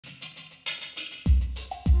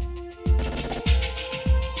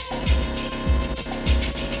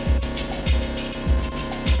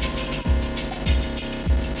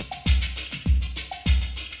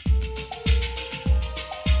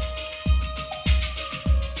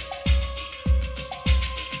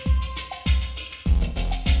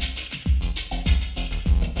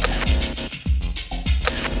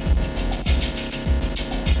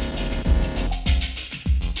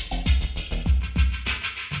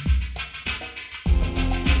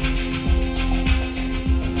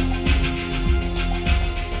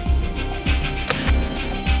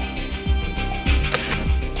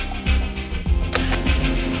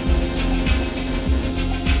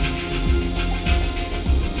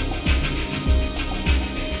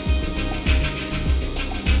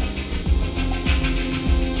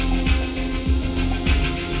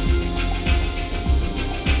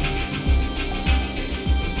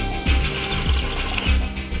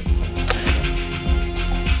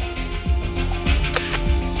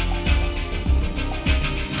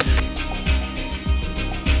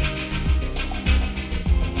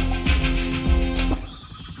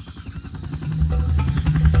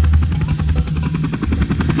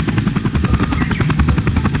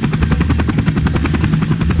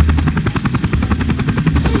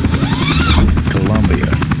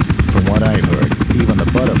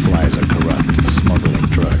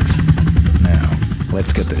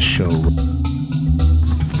Let's get this show.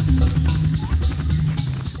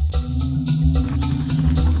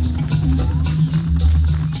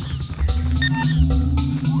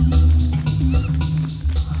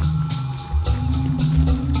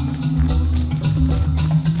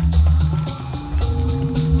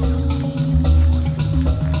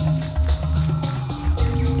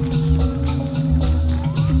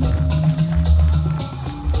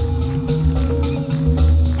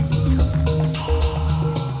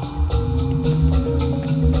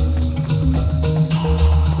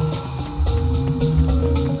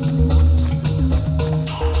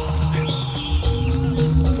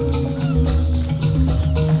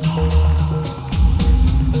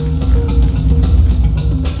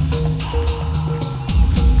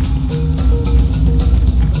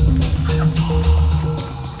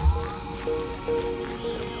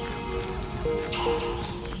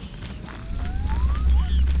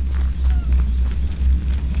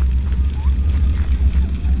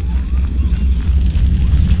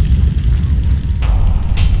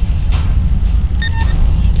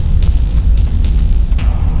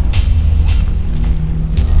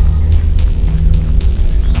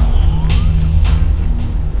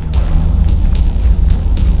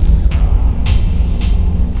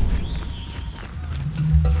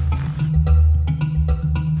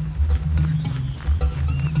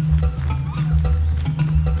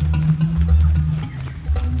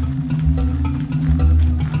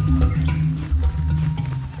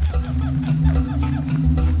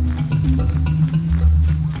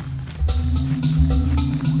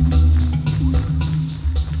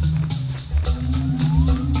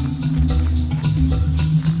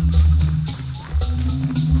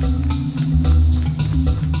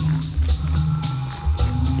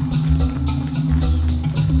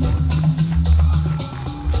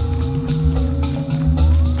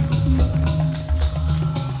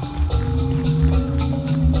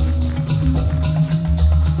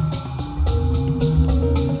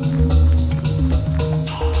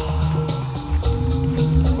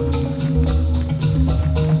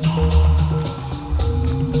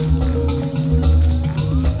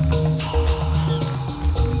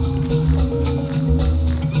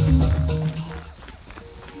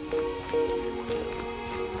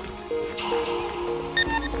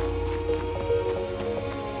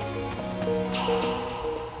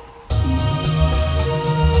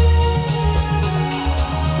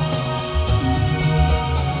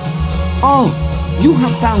 Oh, you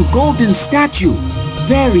have found golden statue.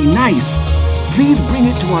 Very nice. Please bring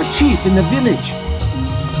it to our chief in the village.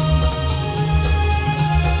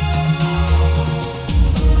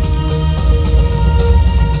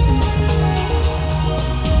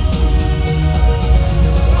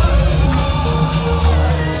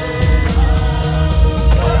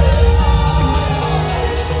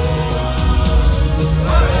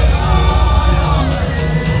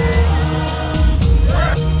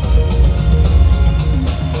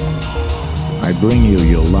 I bring you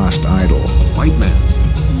your lost idol. White man,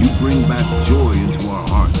 you bring back joy into our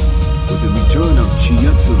hearts with the return of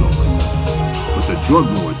Chietsulos. But the drug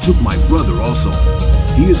lord took my brother also.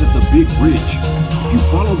 He is at the big bridge. If you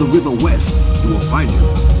follow the river west, you will find him.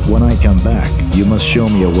 When I come back, you must show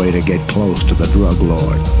me a way to get close to the drug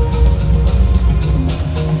lord.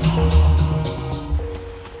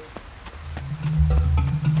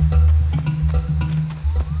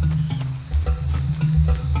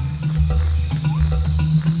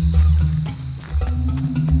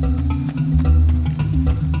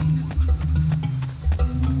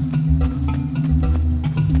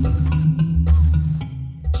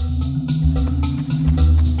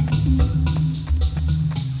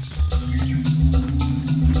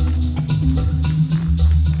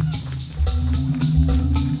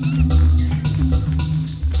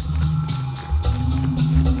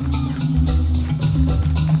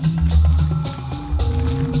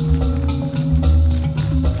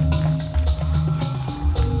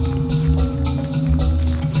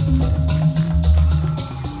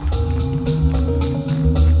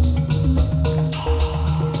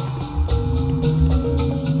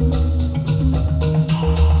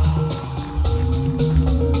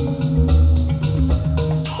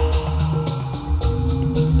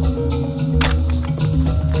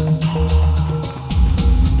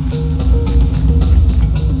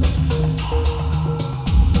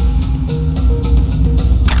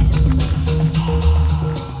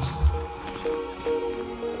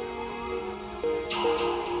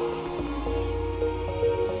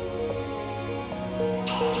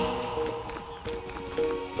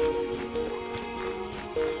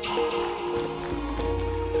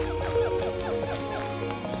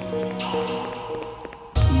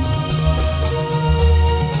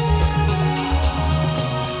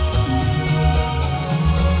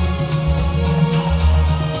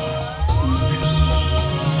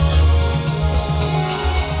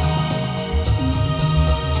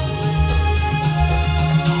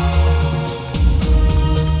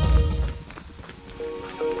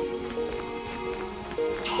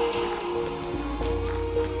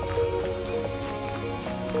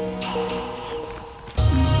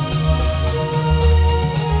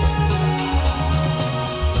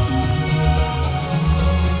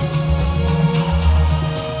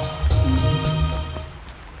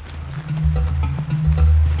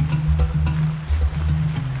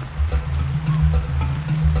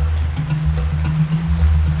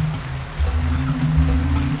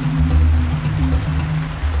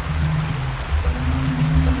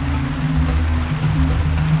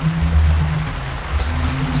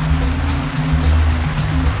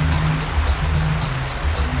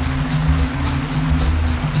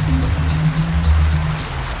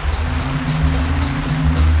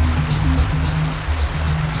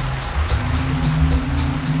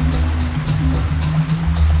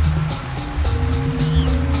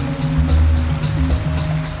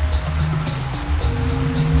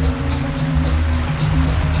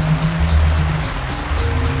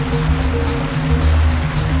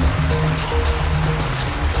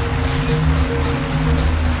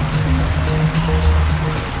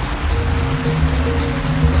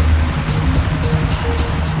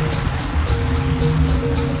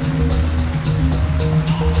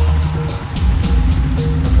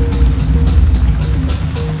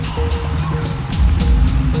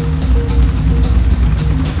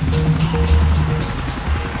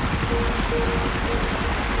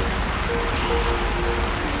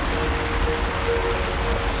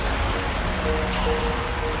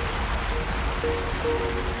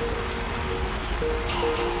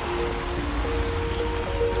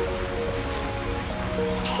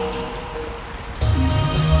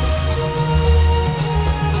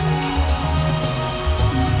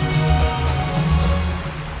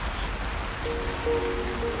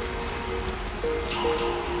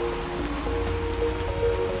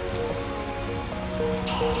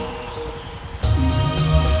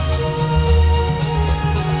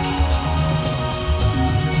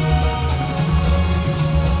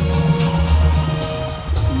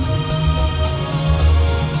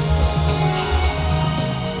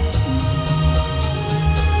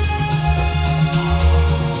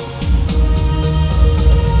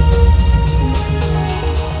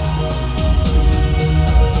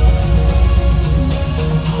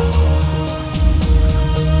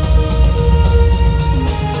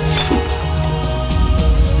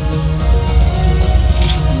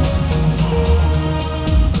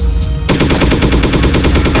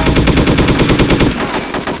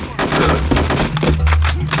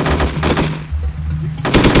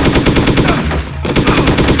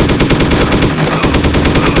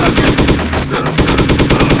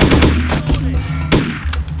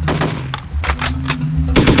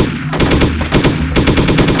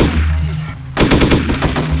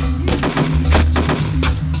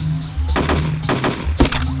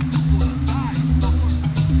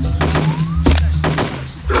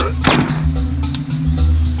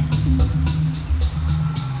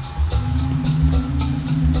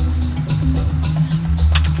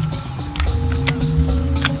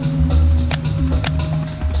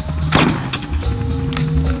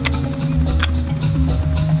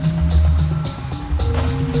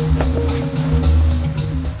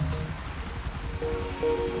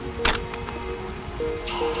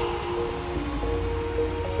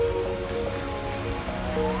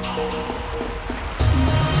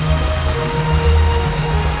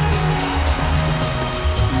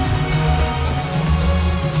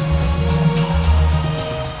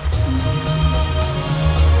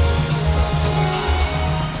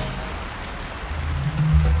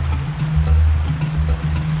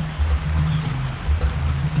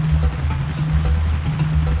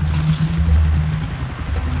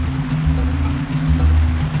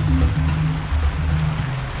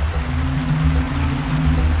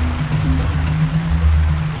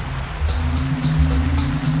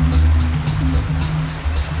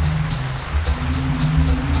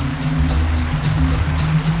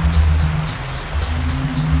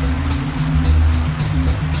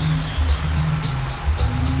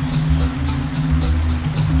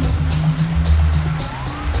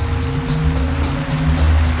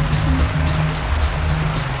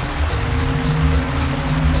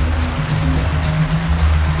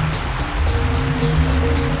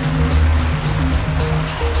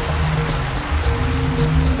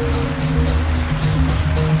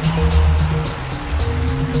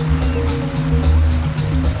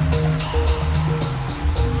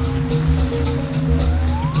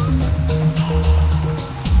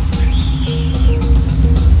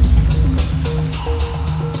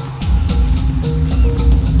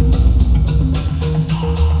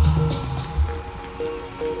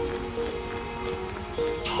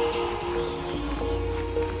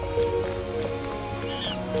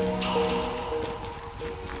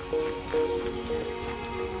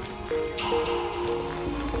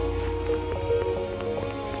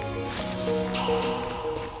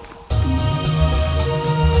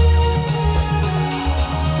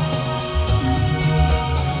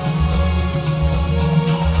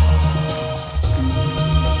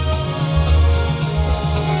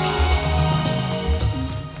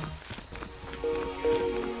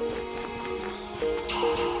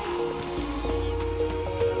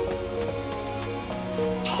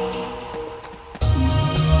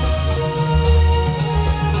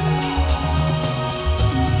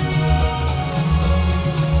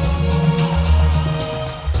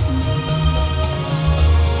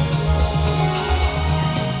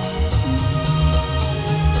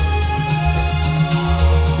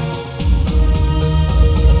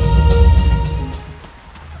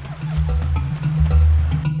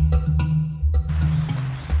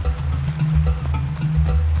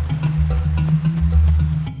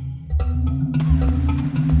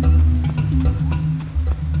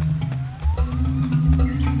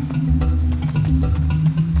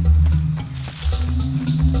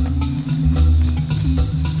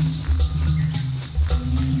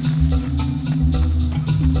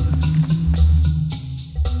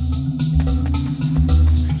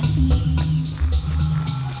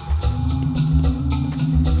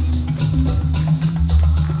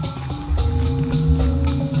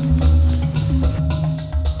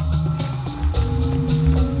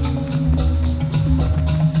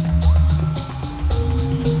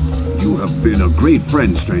 Been a great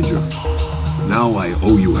friend, stranger. Now I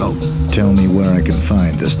owe you help. Tell me where I can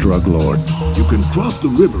find this drug lord. You can cross the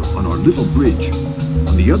river on our little bridge.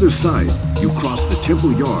 On the other side, You cross the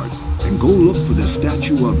temple yard and go look for the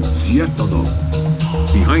statue of Zietodon.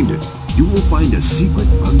 Behind it, you will find a secret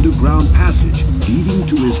underground passage leading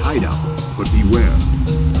to his hideout. But beware,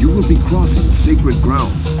 you will be crossing sacred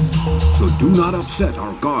grounds, so do not upset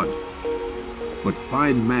our god. But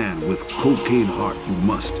find man with cocaine heart you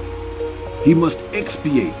must. He must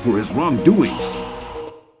expiate for his wrongdoings.